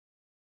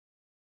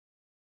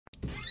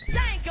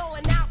ain't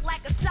going out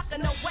like a sucker,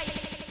 no way.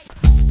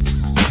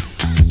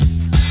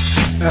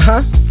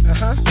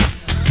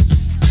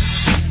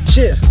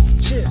 Chill.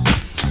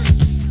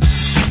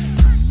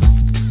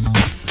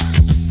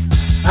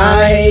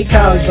 I hate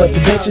college, but the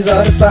bitches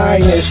are the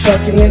finest.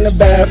 Fucking in the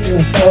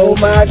bathroom, oh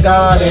my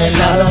god, and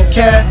I don't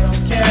care.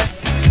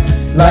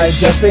 Life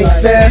just ain't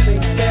fair.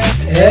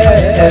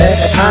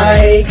 Yeah, I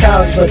hate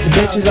college, but the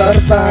bitches are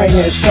the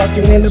finest.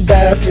 Fucking in the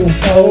bathroom,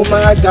 oh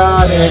my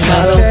god, and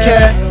I don't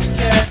care.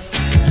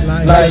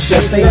 Life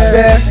just ain't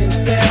fair.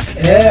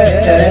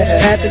 Yeah,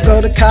 had to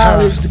go to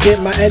college to get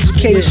my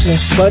education,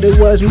 but it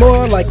was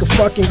more like a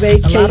fucking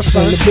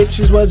vacation. The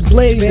bitches was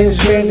blazing,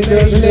 Spanish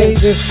girls and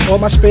Asians. On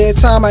my spare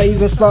time, I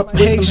even fucked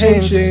with some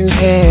Haitians.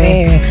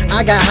 And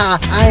I got high,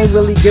 I ain't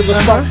really give a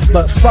fuck,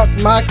 but fuck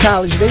my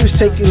college, they was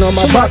taking on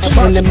my bucks.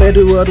 In the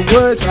middle of the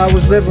woods, I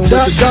was living with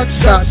the ducks.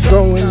 Stopped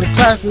going to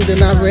class and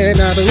then I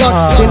ran out of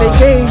luck. Then they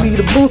gave me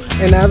the boot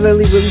and I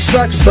really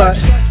sucked, but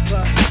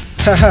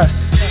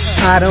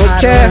I don't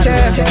care.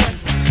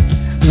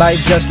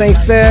 Life just ain't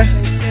fair.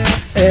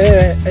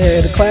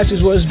 The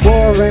classes was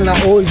boring,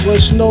 I always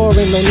was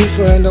snoring. No need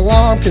for an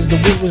alarm, cause the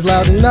beat was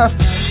loud enough,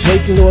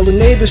 waking all the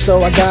neighbors,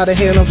 so I gotta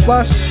hear them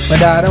fuss.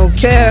 But I don't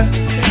care.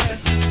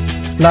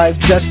 Life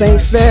just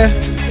ain't fair.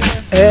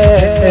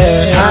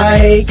 I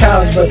hate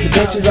college, but the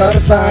bitches are the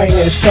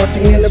finest.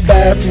 Fucking in the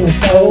bathroom,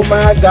 oh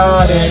my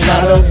god, and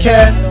I don't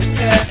care.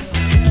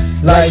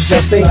 Life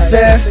just ain't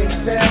fair.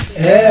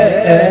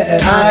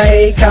 I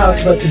hate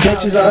college, but the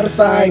bitches are the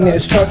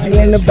finest. Fucking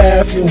in the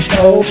bathroom,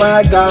 oh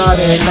my god,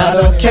 and I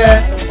don't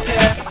care.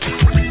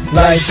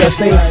 Life just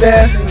ain't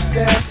fair.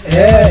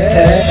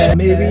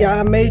 Maybe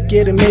I'll make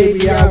it and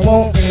maybe I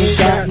won't. Ain't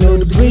got no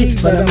degree,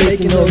 but I'm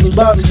making all these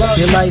bucks.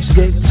 Your life's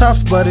getting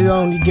tough, but it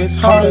only gets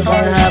harder.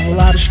 Gotta have a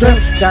lot of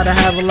strength, gotta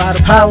have a lot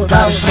of power.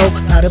 Gotta smoke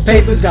a lot of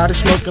papers, gotta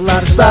smoke a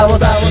lot of sour.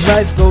 As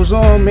life goes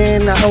on,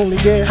 man, I only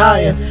get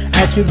higher.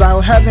 Ask me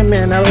about heaven,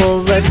 man, I've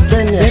already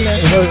been there.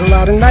 There was a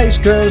lot of nice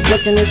girls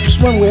looking at some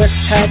swimwear.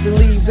 Had to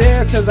leave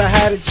there cause I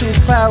had it too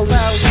cloudy.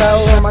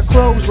 Smell on my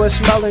clothes was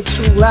smelling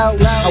too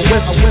loudly. I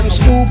went from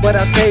school, but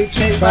I stayed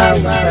too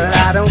proud. But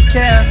I don't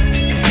care,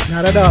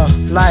 not at all.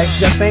 Life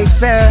just ain't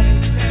fair.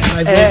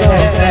 Life goes on.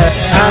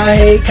 I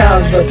hate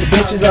college, but the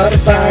bitches are the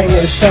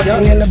finest.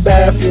 Fucking in the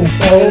bathroom,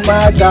 oh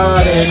my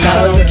god, and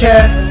I don't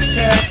care.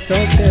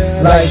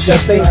 Life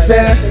just ain't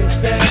fair.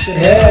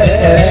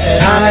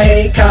 I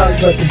hate college,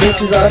 but the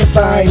bitches are the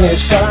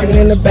finest. Fucking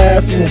in the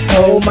bathroom,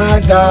 oh my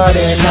god,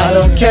 and I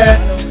don't care.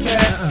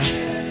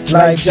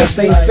 Life just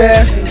ain't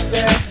fair.